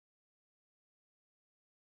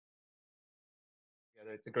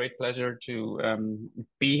It's a great pleasure to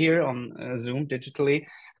be here on Zoom digitally,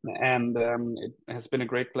 and it has been a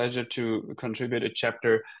great pleasure to contribute a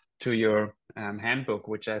chapter to your handbook,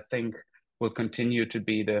 which I think will continue to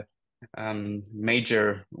be the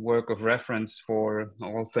major work of reference for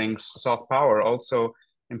all things soft power, also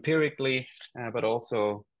empirically, but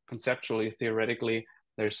also conceptually, theoretically.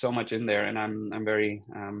 There's so much in there, and I'm very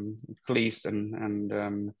pleased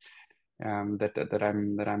and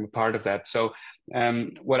that I'm a part of that. So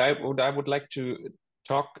what I would like to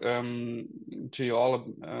talk to you all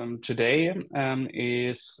today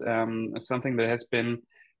is something that has been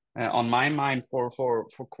on my mind for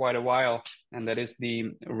quite a while, and that is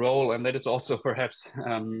the role, and that is also perhaps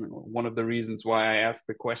one of the reasons why I asked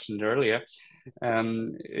the question earlier.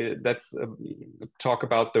 That's talk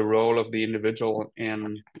about the role of the individual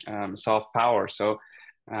in soft power. So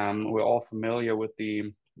we're all familiar with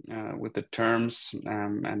the terms,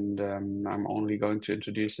 and I'm only going to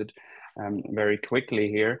introduce it very quickly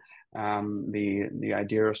here. The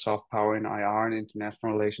idea of soft power in IR and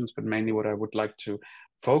international relations, but mainly what I would like to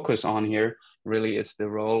focus on here really is the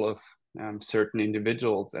role of certain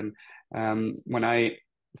individuals. And when I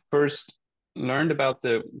first learned about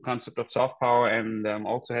the concept of soft power and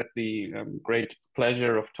also had the great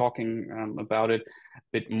pleasure of talking about it a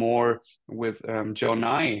bit more with Joe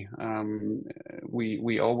Nye,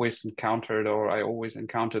 we always encountered, or I always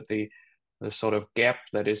encountered the sort of gap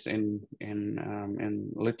that is in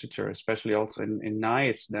literature, especially also in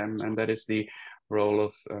Nye's, and that is the role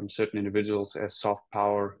of certain individuals as soft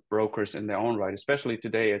power brokers in their own right, especially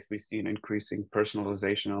today as we see an increasing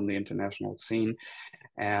personalization on the international scene.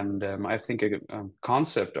 And I think a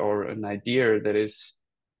concept or an idea that is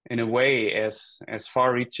in a way as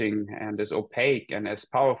far-reaching and as opaque and as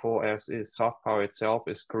powerful as is soft power itself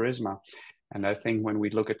is charisma. And I think when we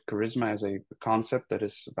look at charisma as a concept that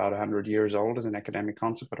is about 100 years old as an academic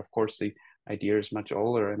concept, but of course the idea is much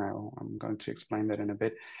older, and I'm going to explain that in a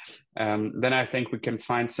bit, then I think we can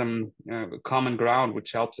find some common ground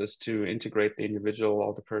which helps us to integrate the individual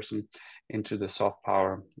or the person into the soft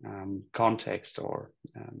power context or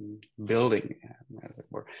building, as it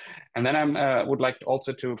were. And then I would like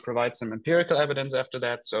also to provide some empirical evidence after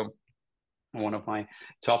that. So one of my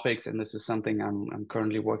topics, and this is something I'm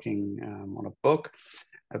currently working on a book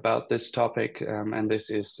about this topic, and this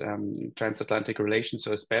is transatlantic relations.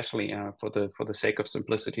 So especially for the sake of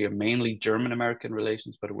simplicity, mainly German-American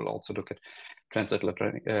relations, but we'll also look at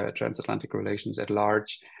transatlantic relations at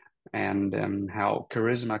large, and how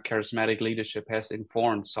charismatic leadership has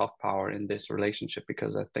informed soft power in this relationship,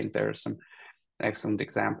 because I think there are some excellent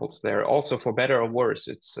examples there, also for better or worse.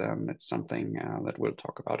 It's something that we'll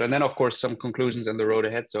talk about, and then of course some conclusions in the road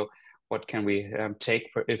ahead. So what can we take,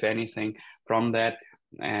 if anything, from that,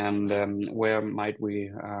 and where might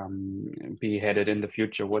we be headed in the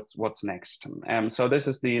future? What's next? So this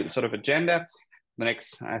is the sort of agenda. The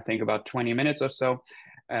next, I think, about 20 minutes or so.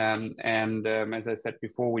 As I said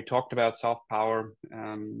before, we talked about soft power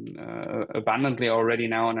abundantly already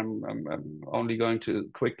now, and I'm only going to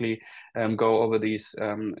quickly go over these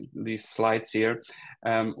slides here.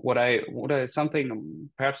 Something,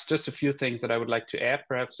 perhaps just a few things that I would like to add,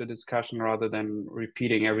 perhaps to discussion, rather than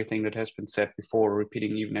repeating everything that has been said before,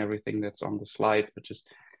 repeating even everything that's on the slides, but just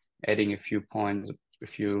adding a few points, a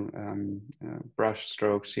few brush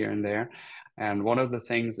strokes here and there. And one of the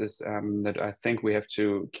things is that I think we have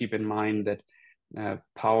to keep in mind that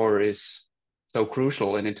power is so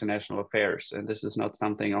crucial in international affairs. And this is not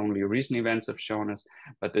something only recent events have shown us,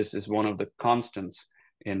 but this is one of the constants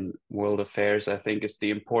in world affairs, I think, is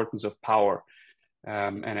the importance of power.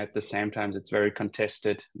 And at the same time, it's very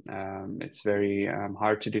contested. It's very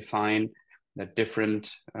hard to define, that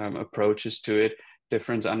different approaches to it,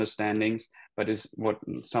 different understandings, but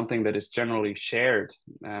something that is generally shared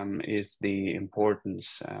is the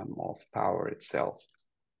importance of power itself.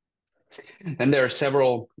 Then there are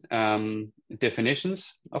several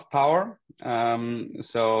definitions of power.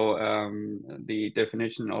 The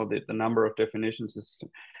definition, or the number of definitions, is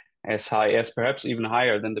as high as, perhaps even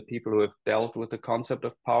higher than, the people who have dealt with the concept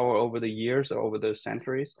of power over the years or over the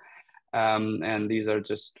centuries. And these are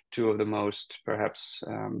just two of the most perhaps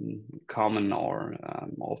common or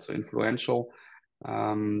also influential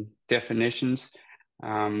definitions. We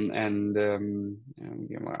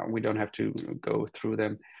don't have to go through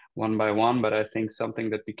them one by one, but I think something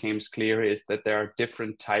that becomes clear is that there are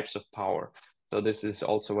different types of power. So this is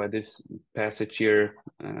also why this passage here,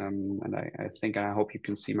 and I think, and I hope you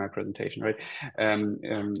can see my presentation, right,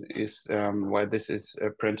 is why this is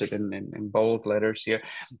printed in bold letters here,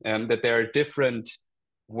 that there are different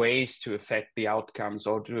ways to affect the outcomes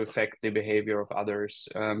or to affect the behavior of others,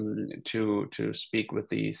 to speak with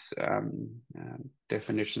these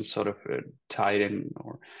definitions sort of tied in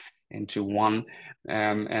or into one.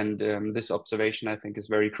 This observation, I think, is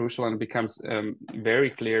very crucial, and becomes very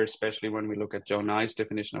clear, especially when we look at Joe Nye's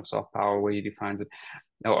definition of soft power, where he defines it,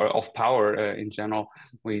 or of power in general,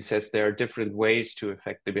 where he says there are different ways to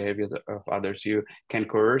affect the behavior of others. You can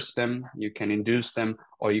coerce them, you can induce them,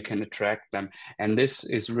 or you can attract them. And this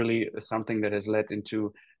is really something that has led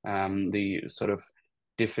into the sort of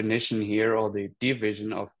definition here, or the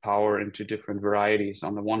division of power into different varieties.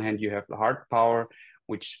 On the one hand, you have the hard power,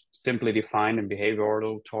 which simply defined in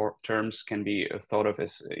behavioral terms can be thought of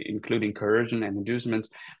as including coercion and inducement.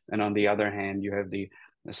 And on the other hand, you have the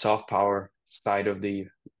soft power side of the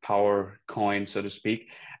power coin, so to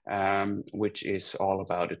speak, which is all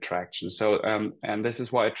about attraction. So, and this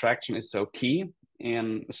is why attraction is so key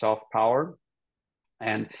in soft power.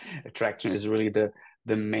 And attraction is really the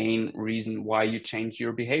main reason why you change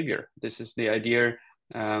your behavior. This is the idea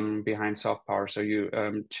behind soft power. So you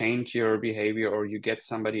change your behavior, or you get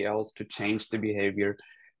somebody else to change the behavior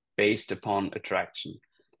based upon attraction.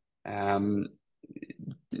 Not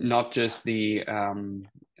just the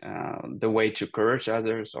way to coerce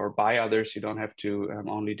others or buy others. You don't have to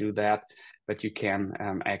only do that, but you can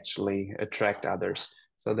actually attract others.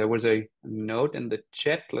 So there was a note in the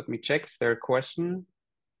chat. Let me check. Is there a question?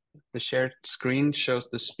 The shared screen shows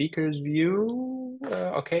the speaker's view.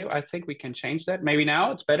 Okay, I think we can change that. Maybe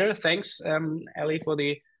now it's better. Thanks, Ellie, for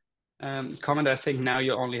the comment. I think now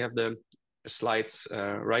you only have the slides,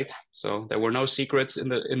 right? So there were no secrets in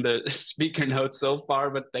the speaker notes so far,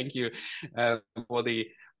 but thank you for the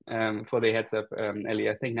heads up, Ellie.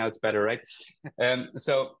 I think now it's better, right?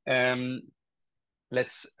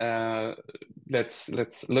 Let's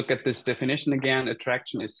look at this definition again.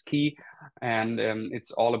 Attraction is key, and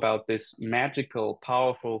it's all about this magical,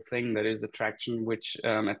 powerful thing that is attraction, which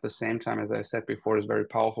at the same time, as I said before, is very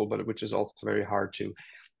powerful, but which is also very hard to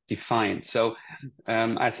define. So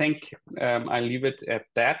I think I leave it at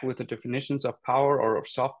that with the definitions of power or of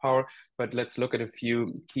soft power, but let's look at a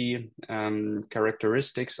few key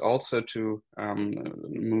characteristics also to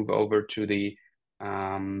move over to the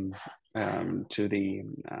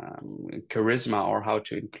charisma, or how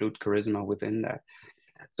to include charisma within that.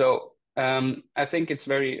 So I think it's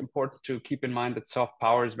very important to keep in mind that soft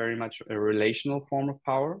power is very much a relational form of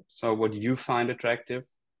power. So what you find attractive,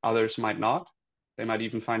 others might not. They might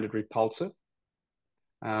even find it repulsive.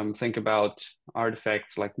 Think about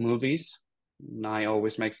artifacts like movies. Nye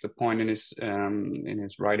always makes the point in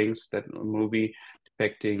his writings that a movie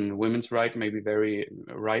depicting women's rights may be very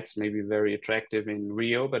attractive in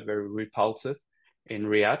Rio, but very repulsive in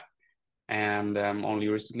Riyadh. And only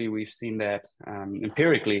recently we've seen that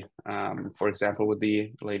empirically, for example, with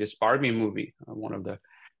the latest Barbie movie, one of the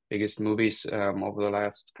biggest movies over the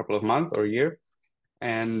last couple of months or year.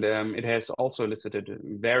 And it has also elicited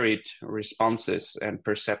varied responses and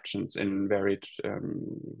perceptions in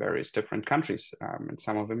various different countries. In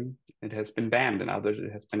some of them, it has been banned, and others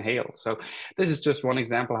it has been hailed. So this is just one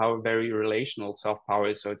example how very relational soft power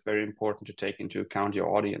is. So it's very important to take into account your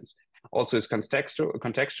audience. Also, it's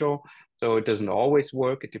contextual, so it doesn't always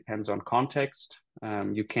work. It depends on context.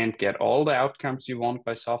 You can't get all the outcomes you want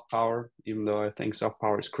by soft power, even though I think soft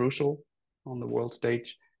power is crucial on the world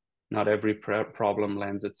stage. Not every problem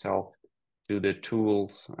lends itself to the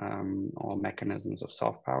tools or mechanisms of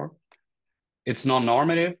soft power. It's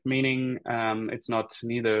non-normative, meaning it's not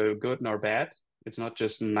neither good nor bad. It's not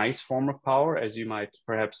just a nice form of power, as you might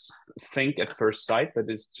perhaps think at first sight, that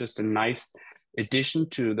it's just a nice addition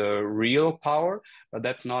to the real power. But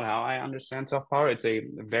that's not how I understand soft power. It's a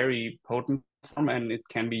very potent form, and it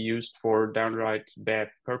can be used for downright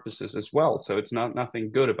bad purposes as well. So it's nothing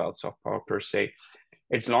good about soft power per se.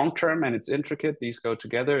 It's long-term and it's intricate. These go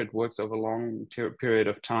together. It works over a long period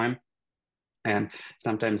of time, and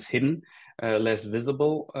sometimes hidden, less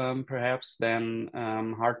visible perhaps than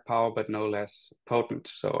hard power, but no less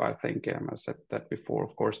potent. So I think I said that before,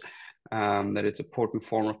 of course, that it's a potent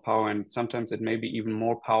form of power, and sometimes it may be even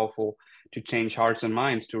more powerful to change hearts and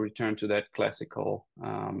minds, to return to that classical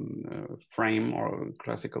frame or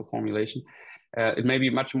classical formulation. It may be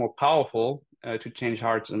much more powerful to change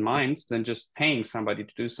hearts and minds than just paying somebody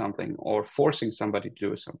to do something or forcing somebody to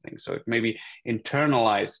do something. So it may be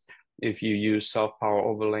internalized if you use soft power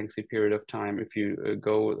over a lengthy period of time. If you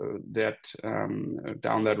go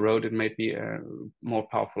down that road, it may be more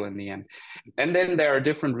powerful in the end. And then there are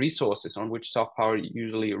different resources on which soft power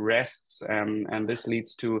usually rests, and this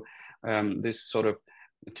leads to this sort of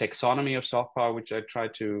taxonomy of soft power, which I try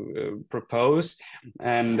to propose.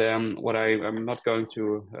 And what I'm not going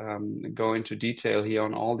to go into detail here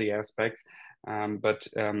on all the aspects, but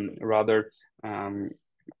rather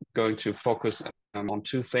going to focus on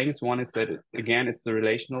two things. One is that, again, it's the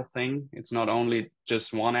relational thing. It's not only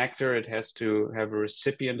just one actor, it has to have a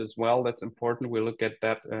recipient as well. That's important. We'll look at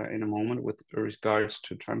that in a moment with regards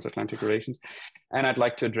to transatlantic relations. And I'd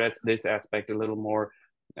like to address this aspect a little more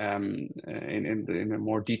in a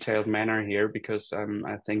more detailed manner here, because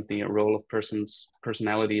I think the role of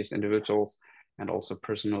personalities, individuals, and also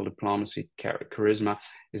personal diplomacy, charisma,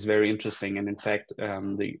 is very interesting. And in fact,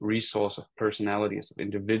 the resource of personalities, of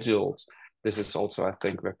individuals, this is also, I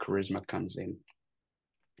think, where charisma comes in.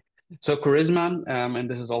 So charisma, and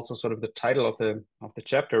this is also sort of the title of the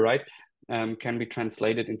chapter, right? Can be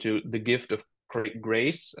translated into the gift of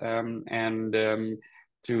grace, and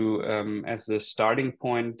as the starting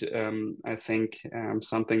point, I think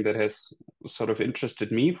something that has sort of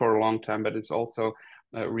interested me for a long time, but it's also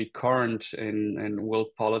recurrent in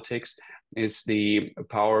world politics, is the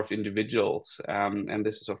power of individuals, and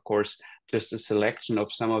this is, of course, just a selection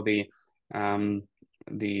of some of the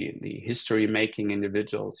history-making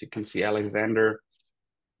individuals. You can see Alexander,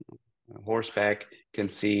 horseback. You can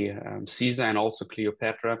see Caesar and also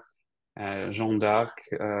Cleopatra, Jeanne d'Arc,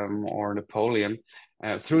 or Napoleon,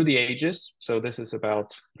 through the ages. So this is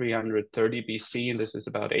about 330 BC, and this is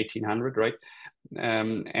about 1800, right?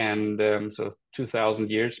 So 2000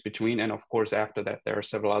 years between. And of course, after that, there are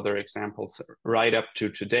several other examples right up to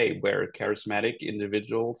today, where charismatic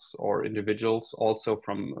individuals, or individuals also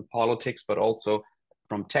from politics, but also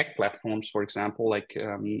from tech platforms, for example, like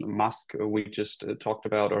Musk, we just talked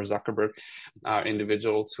about, or Zuckerberg, are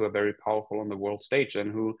individuals who are very powerful on the world stage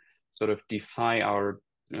and who sort of defy our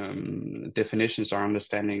definitions, our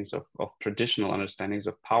understandings of traditional understandings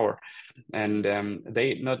of power. And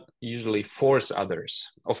they not usually force others.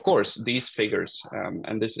 Of course, these figures,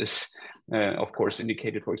 and this is, of course,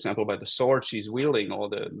 indicated, for example, by the sword she's wielding, or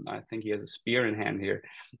I think he has a spear in hand here,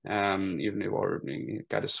 or he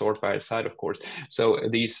got a sword by his side, of course. So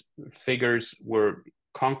these figures were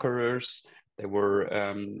conquerors. They were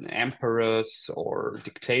emperors or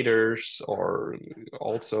dictators, or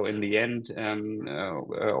also in the end,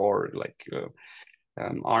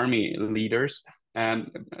 army leaders.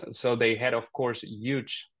 So they had, of course,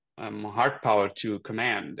 huge hard power to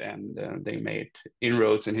command, and they made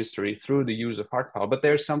inroads in history through the use of hard power. But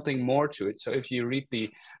there's something more to it. So if you read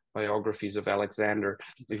the biographies of Alexander,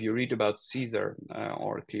 if you read about Caesar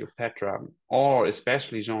or Cleopatra, or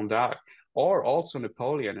especially Jeanne d'Arc, or also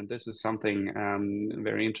Napoleon, and this is something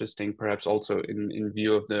very interesting, perhaps also in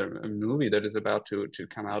view of the movie that is about to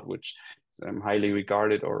come out, which highly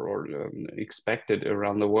regarded or expected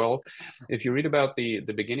around the world. If you read about the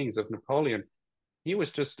beginnings of Napoleon, he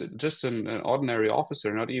was just an ordinary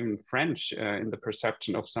officer, not even French in the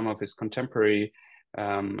perception of some of his contemporary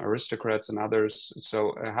aristocrats and others.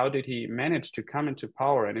 So how did he manage to come into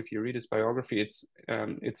power? And if you read his biography, it's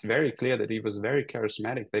very clear that he was very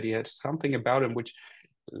charismatic, that he had something about him which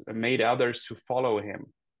made others to follow him.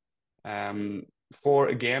 For,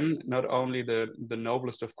 again, not only the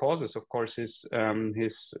noblest of causes, of course,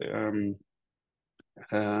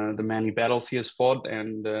 the many battles he has fought,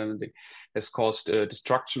 and has caused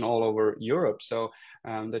destruction all over Europe. So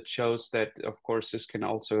that shows that, of course, this can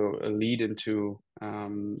also lead into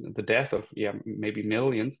the death of maybe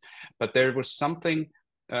millions. But there was something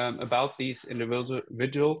about these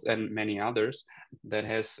individuals and many others that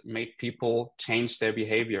has made people change their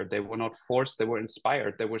behavior. They were not forced, they were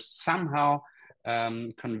inspired. They were somehow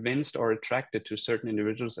convinced or attracted to certain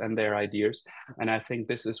individuals and their ideas. And I think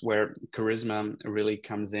this is where charisma really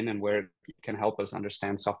comes in, and where it can help us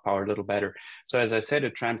understand soft power a little better. So as I said,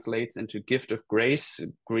 it translates into gift of grace,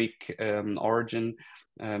 Greek origin.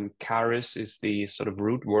 Charis is the sort of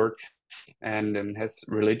root word, and has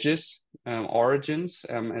religious origins,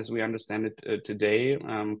 as we understand it today.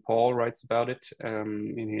 Paul writes about it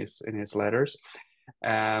in his letters.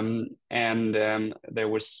 There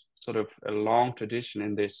was sort of a long tradition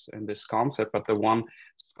in this concept, but the one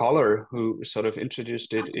scholar who sort of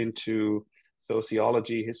introduced it into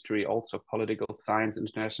sociology, history, also political science,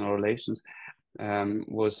 international relations,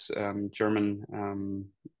 was German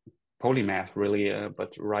polymath, really,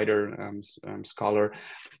 but writer, scholar,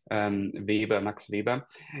 Max Weber.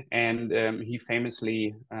 And he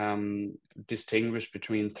famously distinguished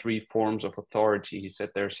between three forms of authority. He said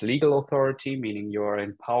there's legal authority, meaning you are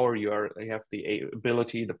in power, you have the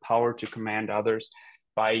ability, the power to command others.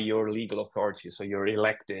 by your legal authority. So you're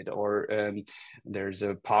elected, or there's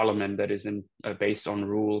a parliament that is based on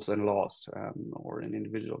rules and laws, or an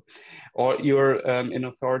individual, or you're in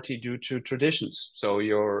authority due to traditions. So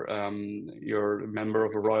you're a member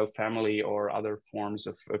of a royal family or other forms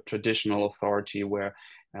of traditional authority where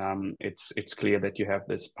it's clear that you have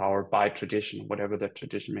this power by tradition, whatever that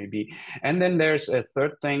tradition may be. And then there's a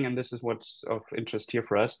third thing, and this is what's of interest here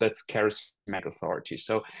for us, that's charismatic authority.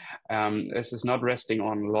 So this is not resting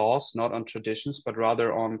on laws, not on traditions, but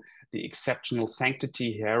rather on the exceptional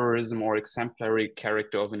sanctity, heroism, or exemplary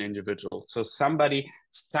character of an individual. So somebody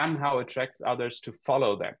somehow attracts others to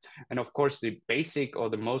follow them. And of course, the basic, or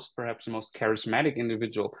perhaps the most charismatic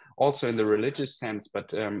individual, also in the religious sense,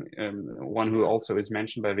 but one who also is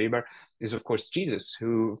mentioned by Weber, is of course Jesus,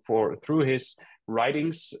 who through his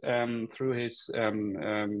writings, through his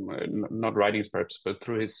not writings perhaps, but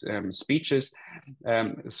through his speeches,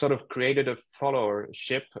 sort of created a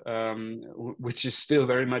followership, which is still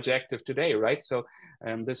very much active today, right? So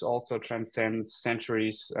this also transcends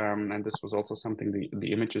centuries, and this was also something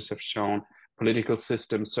the images have shown. Political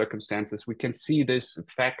systems, circumstances, we can see this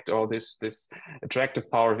fact, or this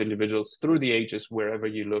attractive power of individuals through the ages wherever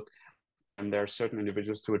you look. And there are certain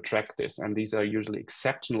individuals to attract this, and these are usually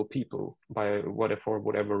exceptional people for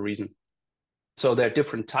whatever reason. So there are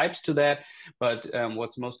different types to that, but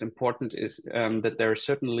what's most important is that there are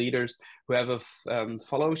certain leaders who have a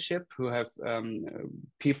fellowship, who have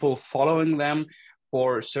people following them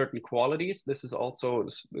for certain qualities. This is also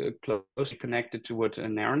closely connected to what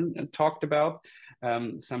Naren talked about.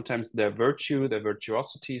 Sometimes their virtue, their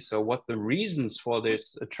virtuosity. So what the reasons for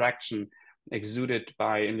this attraction exuded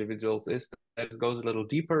by individuals is, that goes a little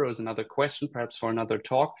deeper, is another question, perhaps for another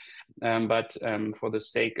talk. But for the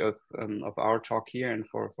sake of our talk here, and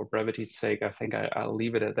for brevity's sake, I think I'll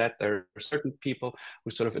leave it at that. There are certain people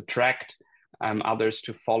who sort of attract others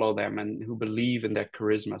to follow them, and who believe in their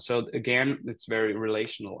charisma. So again, it's very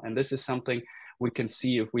relational. And this is something we can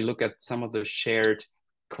see if we look at some of the shared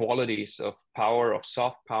qualities of power, of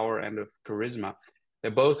soft power, and of charisma.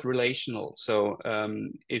 They're both relational. So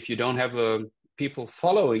if you don't have people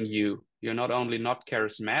following you, you're not only not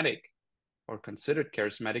charismatic or considered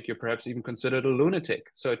charismatic, you're perhaps even considered a lunatic.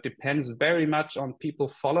 So it depends very much on people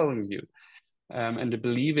following you. And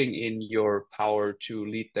believing in your power to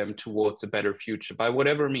lead them towards a better future by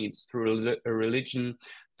whatever means, through a religion,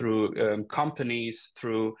 through companies,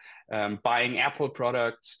 through buying Apple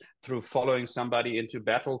products, through following somebody into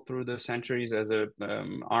battle through the centuries as a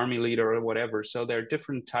army leader or whatever. So there are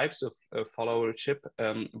different types of followership,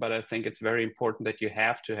 but I think it's very important that you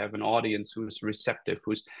have to have an audience who's receptive,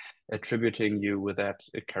 who's attributing you with that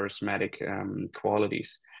charismatic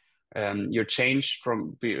qualities. Your change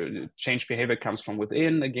behavior comes from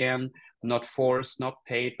within, again, not forced, not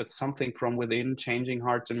paid, but something from within, changing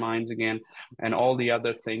hearts and minds again. And all the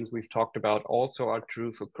other things we've talked about also are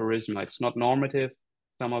true for charisma. It's not normative.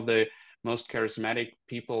 Some of the most charismatic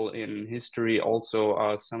people in history also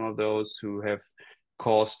are some of those who have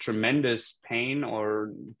caused tremendous pain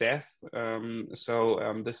or death.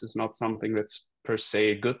 This is not something that's per se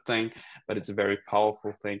a good thing, but it's a very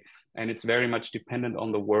powerful thing, and it's very much dependent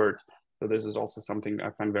on the word. So this is also something I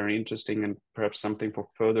find very interesting, and perhaps something for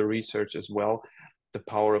further research as well. The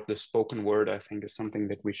power of the spoken word, I think, is something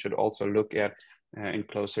that we should also look at in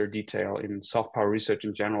closer detail in soft power research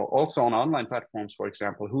in general. Also on online platforms, for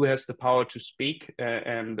example, who has the power to speak,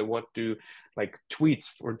 and what do, like, tweets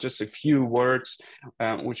for just a few words,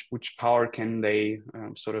 which power can they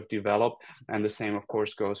sort of develop? And the same, of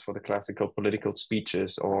course, goes for the classical political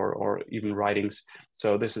speeches or even writings.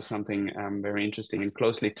 So this is something very interesting and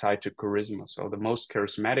closely tied to charisma. So the most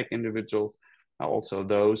charismatic individuals are also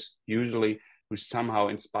those usually who somehow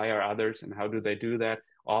inspire others. And how do they do that?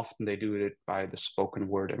 Often they do it by the spoken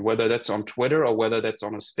word. And whether that's on Twitter, or whether that's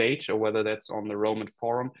on a stage, or whether that's on the Roman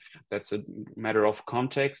Forum, that's a matter of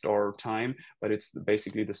context or time, but it's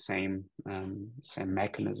basically the same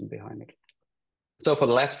mechanism behind it. So for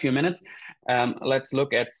the last few minutes, let's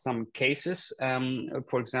look at some cases.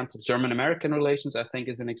 For example, German-American relations, I think,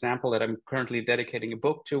 is an example that I'm currently dedicating a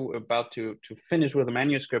book to, about to finish with a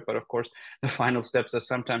manuscript. But of course, the final steps are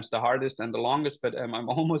sometimes the hardest and the longest, but I'm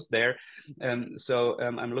almost there.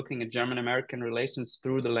 I'm looking at German-American relations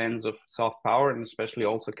through the lens of soft power, and especially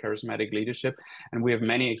also charismatic leadership. And we have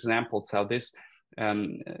many examples how this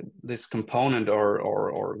component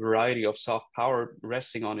or variety of soft power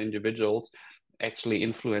resting on individuals actually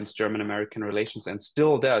influenced German-American relations, and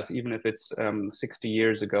still does, even if it's 60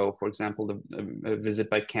 years ago. For example, the visit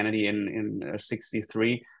by Kennedy in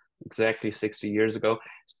 63, exactly 60 years ago,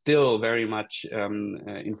 still very much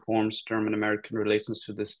informs German-American relations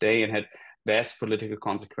to this day, and had vast political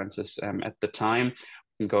consequences at the time.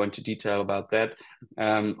 We can go into detail about that.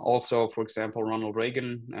 Also, for example, Ronald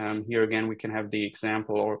Reagan, here again, we can have the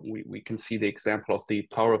example, or we can see the example of the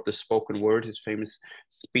power of the spoken word, his famous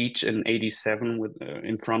speech in '87 with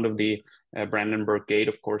in front of the Brandenburg Gate,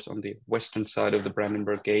 of course, on the western side of the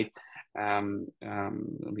Brandenburg Gate.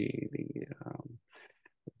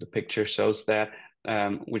 The picture shows that,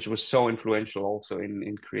 which was so influential also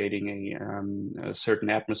in creating a certain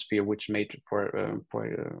atmosphere, which made for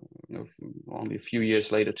only a few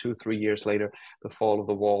years later, 2-3 years later, the fall of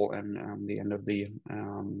the wall and the end of the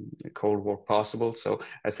Cold War possible. So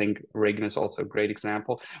I think Reagan is also a great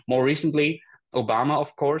example. More recently, Obama,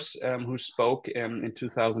 of course, who spoke in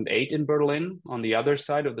 2008 in Berlin on the other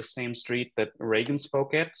side of the same street that Reagan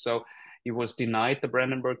spoke at. So he was denied the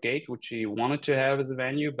Brandenburg Gate, which he wanted to have as a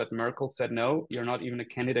venue, but Merkel said, no, you're not even a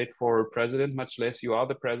candidate for president, much less you are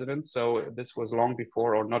the president. So this was long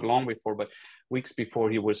before, or not long before, but weeks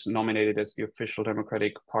before he was nominated as the official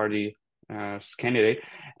Democratic Party candidate.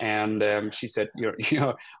 And she said, you're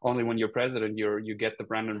only when you're president, you get the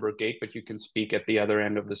Brandenburg Gate, but you can speak at the other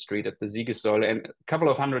end of the street at the Siegessäule. And a couple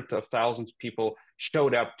of hundreds of thousands of people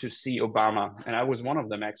showed up to see Obama, and I was one of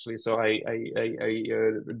them actually. So I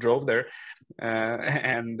drove there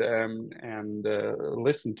and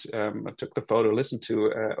listened, took the photo, listened to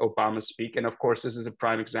Obama speak. And of course, this is a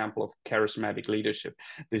prime example of charismatic leadership.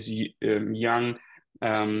 This young,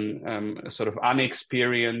 sort of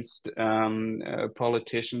unexperienced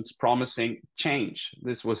politicians promising change.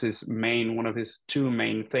 This was one of his two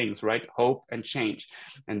main things, right? Hope and change.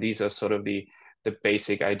 And these are sort of the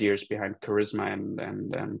basic ideas behind charisma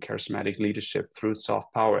and charismatic leadership through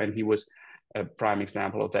soft power. And he was a prime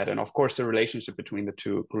example of that. And of course, the relationship between the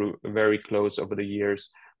two grew very close over the years,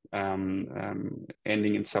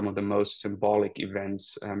 ending in some of the most symbolic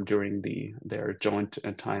events during their joint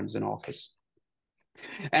times in office.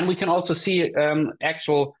 And we can also see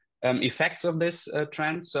actual effects of this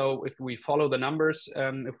trend. So if we follow the numbers,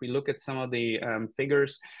 if we look at some of the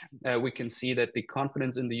figures, we can see that the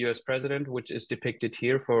confidence in the US president, which is depicted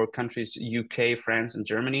here for countries UK, France, and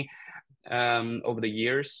Germany, over the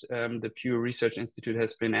years, the Pew Research Institute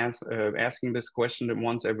has been asking this question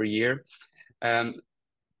once every year,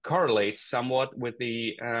 correlates somewhat with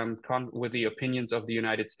the opinions of the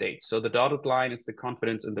United States. So the dotted line is the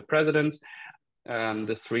confidence in the presidents.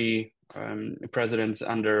 The three presidents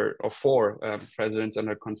four presidents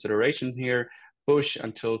under consideration here. Bush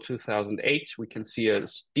until 2008, we can see a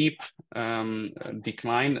steep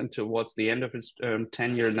decline towards the end of his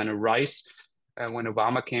tenure, and then a rise when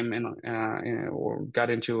Obama came in or got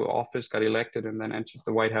into office, got elected, and then entered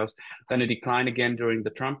the White House. Then a decline again during the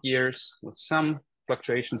Trump years, with some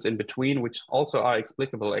fluctuations in between, which also are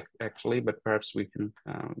explicable actually, but perhaps we can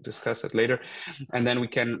discuss it later. And then we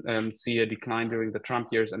can see a decline during the Trump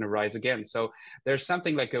years and a rise again. So there's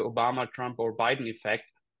something like an Obama, Trump, or Biden effect,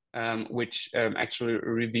 which actually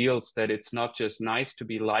reveals that it's not just nice to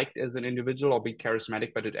be liked as an individual or be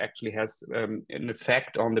charismatic, but it actually has an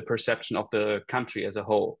effect on the perception of the country as a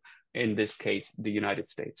whole, in this case, the United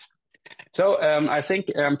States. So I think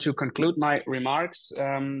to conclude my remarks,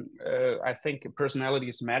 I think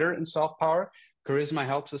personalities matter in soft power. Charisma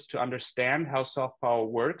helps us to understand how soft power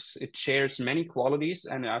works. It shares many qualities,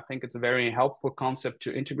 and I think it's a very helpful concept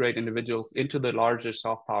to integrate individuals into the larger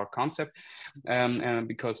soft power concept,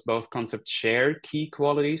 because both concepts share key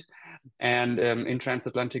qualities. And in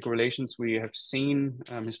transatlantic relations, we have seen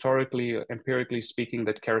historically, empirically speaking,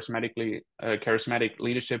 that charismatic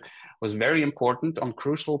leadership was very important on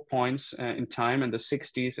crucial points in time in the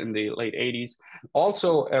 60s, in the late 80s.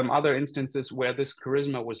 Also, other instances where this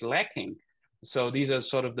charisma was lacking. So these are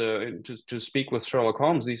sort of to speak with Sherlock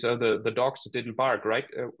Holmes, these are the dogs that didn't bark, right?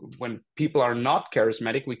 When people are not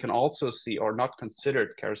charismatic, we can also see, or not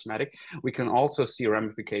considered charismatic, we can also see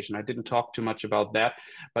ramification. I didn't talk too much about that,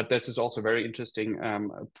 but this is also very interesting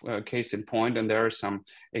case in point. And there are some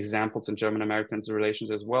examples in German-American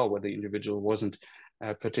relations as well, where the individual wasn't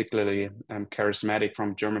particularly charismatic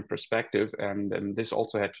from German perspective, and this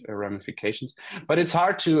also had ramifications. But it's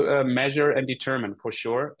hard to measure and determine for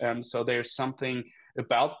sure. So there's something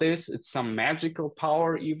about this. It's some magical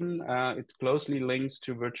power even. It closely links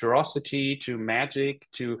to virtuosity, to magic,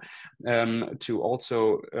 to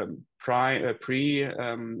also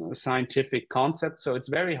pre-scientific concepts. So it's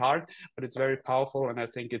very hard, but it's very powerful, and I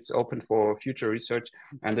think it's open for future research.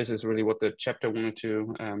 And this is really what the chapter wanted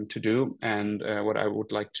to do, and what I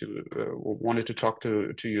would like to wanted to talk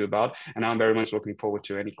to you about. And I'm very much looking forward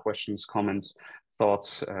to any questions, comments,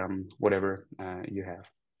 thoughts, whatever you have.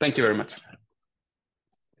 Thank you very much.